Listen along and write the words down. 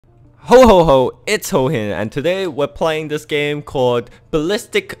Ho ho ho, it's Ho here, and today we're playing this game called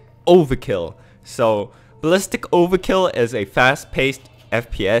Ballistic Overkill. So, Ballistic Overkill is a fast-paced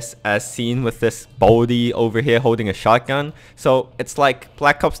FPS as seen with this baldy over here holding a shotgun. So, it's like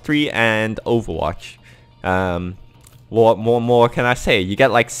Black Ops 3 and Overwatch. What more can I say? You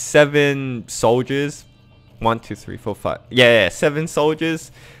get like 7 soldiers. 1, 2, 3, 4, 5. Yeah, 7 soldiers.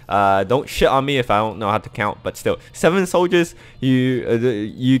 Don't shit on me if I don't know how to count, but still, 7 soldiers.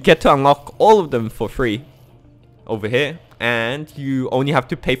 You get to unlock all of them for free over here, and you only have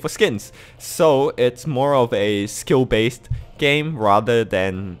to pay for skins. So it's more of a skill-based game rather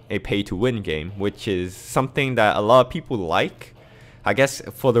than a pay-to-win game, which is something that a lot of people like. I guess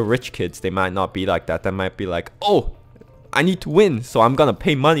for the rich kids, they might not be like that. They might be like, oh, I need to win, so I'm gonna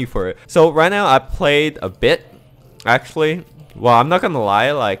pay money for it. So right now I played a bit, actually. Well, I'm not gonna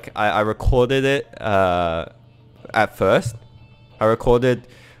lie, like I recorded it at first. I recorded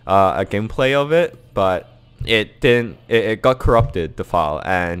a gameplay of it, but it got corrupted, the file,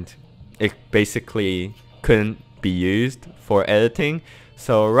 and it basically couldn't be used for editing.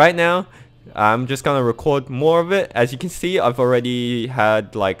 So right now I'm just gonna record more of it. As you can see, I've already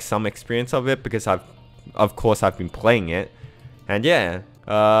had like some experience of it because of course I've been playing it. And yeah,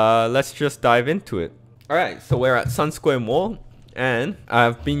 let's just dive into it. Alright, so we're at Sun Square Mall, and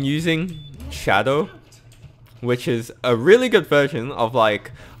I've been using Shadow, which is a really good version of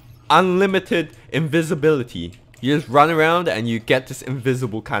like unlimited invisibility. You just run around and you get this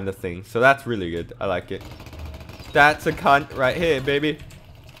invisible kind of thing. So that's really good. I like it. That's a cunt right here, baby.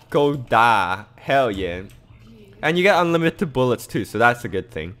 Go die. Hell yeah. And you get unlimited bullets too, so that's a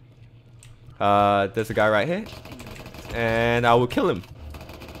good thing. There's a guy right here, and I will kill him.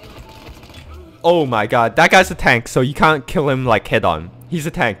 Oh my god, that guy's a tank, so you can't kill him like head on. He's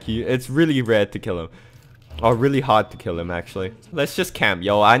a tank. It's really rare to kill him, or really hard to kill him actually. Let's just camp,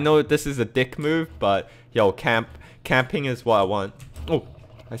 yo. I know this is a dick move, but yo, camping is what I want. Oh,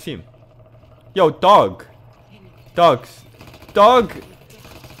 I see him. Yo, dog. Dog.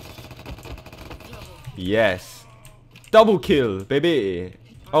 Yes. Double kill, baby.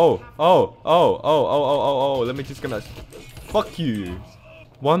 Oh, let me just gonna fuck you.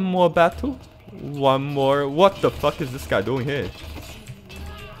 One more battle? One more. What the fuck is this guy doing here?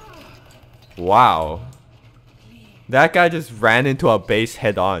 Wow. That guy just ran into our base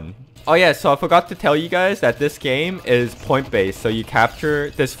head on. Oh yeah, so I forgot to tell you guys that this game is point based. So you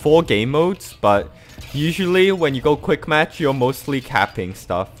capture, there's 4 game modes, but usually when you go quick match, you're mostly capping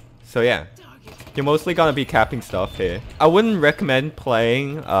stuff. So yeah. You're mostly gonna be capping stuff here. I wouldn't recommend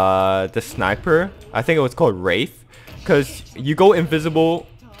playing the sniper. I think it was called Wraith, because you go invisible.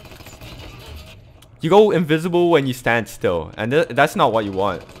 You go invisible when you stand still, and that's not what you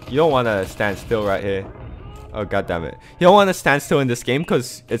want. You don't want to stand still right here. Oh god damn it! You don't want to stand still in this game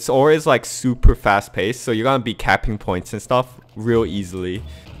because it's always like super fast paced. So you're gonna be capping points and stuff real easily.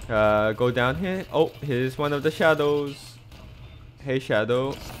 Go down here. Oh, here's one of the shadows. Hey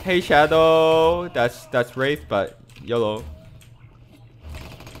Shadow. Hey Shadow. That's Wraith, but YOLO.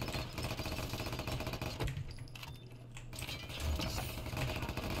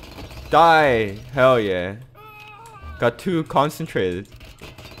 Die. Hell yeah. Got too concentrated.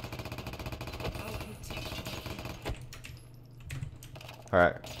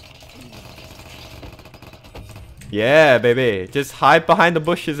 Alright. Yeah, baby. Just hide behind the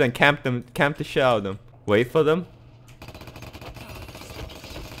bushes and camp the shit out of them. Wait for them.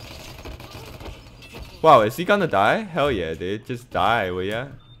 Wow, is he gonna die? Hell yeah, dude. Just die, will ya?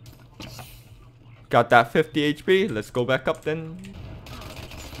 Got that 50 HP. Let's go back up then.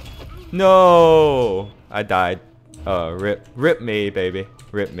 No! I died. Rip me, baby.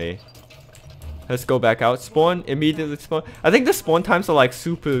 Rip me. Let's go back out. Spawn. Immediately spawn. I think the spawn times are like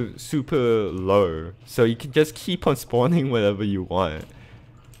super low. So you can just keep on spawning whenever you want.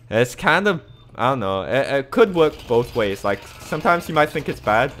 It's kind of, I don't know. It could work both ways. Like, sometimes you might think it's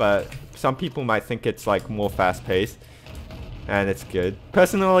bad, but some people might think it's like more fast-paced, and it's good.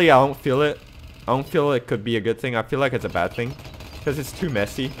 Personally, I don't feel it. I don't feel it could be a good thing. I feel like it's a bad thing because it's too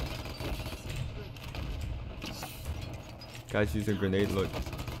messy. Guys, use a grenade. Look.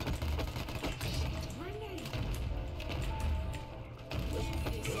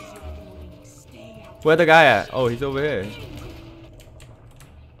 Where the guy at? Oh, he's over here.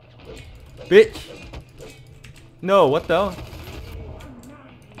 Bitch. No, what the hell?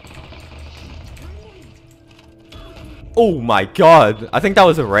 Oh my god, I think that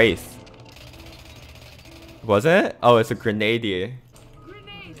was a Wraith. Was it? Oh, it's a grenadier.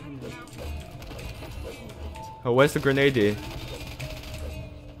 Oh, where's the grenadier?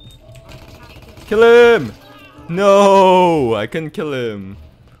 Kill him! No, I couldn't kill him.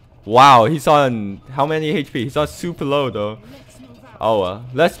 Wow, he's on how many HP? He's on super low though. Oh,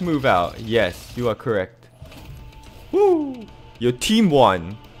 let's move out. Yes, you are correct. Woo! Your team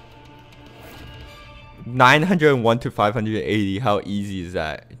won. 901 to 580. How easy is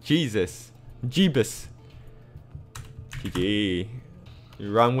that? Jesus. Jeebus. GG.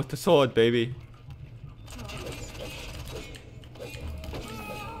 You run with the sword, baby.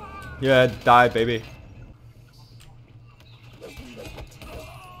 Yeah, die, baby.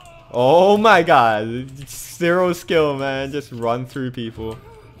 Oh my god. Zero skill, man. Just run through people.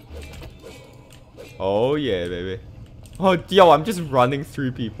 Oh yeah, baby. Oh, yo, I'm just running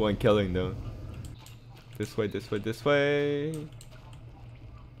through people and killing them. This way, this way, this way.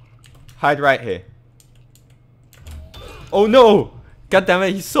 Hide right here. Oh no! God damn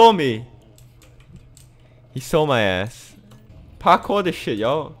it, he saw me. He saw my ass. Parkour this shit,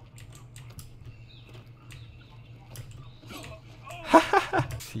 yo.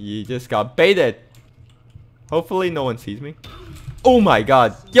 He just got baited. Hopefully no one sees me. Oh my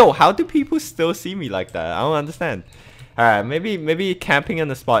god. Yo, how do people still see me like that? I don't understand. Alright, maybe camping in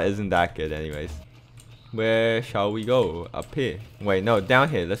the spot isn't that good anyways. Where shall we go? Up here. Wait, no, down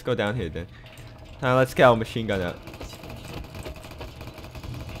here. Let's go down here then. Now let's get our machine gun out.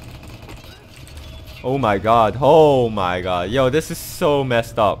 Oh my god. Oh my god. Yo, this is so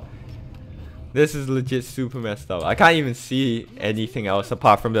messed up. This is legit super messed up. I can't even see anything else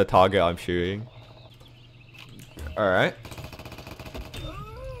apart from the target I'm shooting. Alright.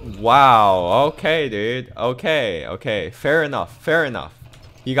 Wow. Okay, dude. Okay. Okay. Fair enough. Fair enough.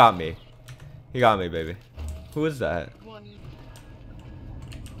 You got me. You got me, baby. Who is that?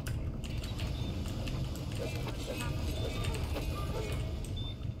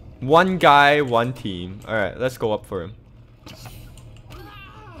 One guy, one team. Alright, let's go up for him.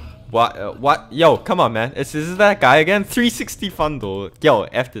 What? What? Yo, come on, man. Is that guy again? 360 Fundle. Yo,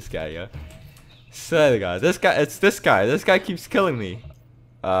 F this guy, yo. Swear to God. This guy, it's this guy. This guy keeps killing me.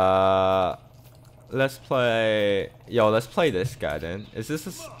 Let's play... Yo, let's play this guy then. This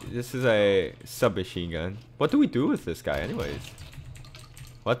is a submachine gun. What do we do with this guy anyways?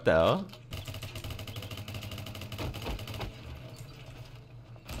 What the hell?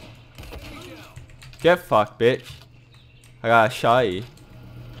 Get fucked, bitch. I got a shy.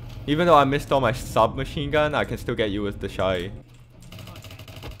 Even though I missed all my submachine gun, I can still get you with the shy.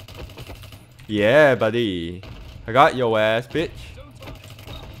 Yeah, buddy. I got your ass, bitch.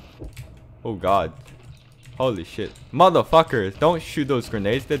 Oh god. Holy shit. Motherfuckers, don't shoot those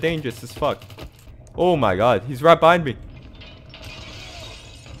grenades. They're dangerous as fuck. Oh my god, he's right behind me.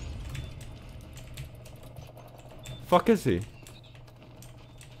 Fuck is he?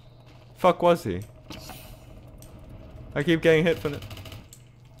 Fuck was he? I keep getting hit from it.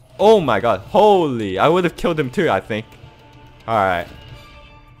 Oh my god. Holy. I would have killed him too, I think. Alright.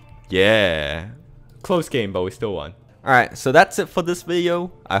 Yeah. Close game, but we still won. Alright, so that's it for this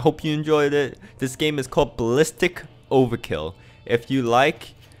video. I hope you enjoyed it. This game is called Ballistic Overkill. If you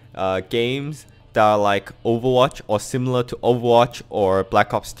like games that are like Overwatch or similar to Overwatch or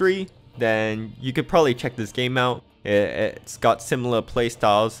Black Ops 3, then you could probably check this game out. It's got similar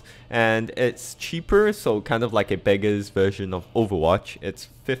playstyles and it's cheaper, so kind of like a beggar's version of Overwatch. It's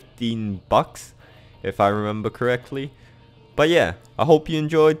 15 bucks if I remember correctly. But yeah, I hope you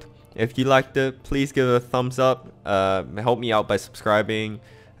enjoyed. If you liked it, please give it a thumbs up. Help me out by subscribing.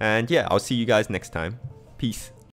 And yeah, I'll see you guys next time. Peace.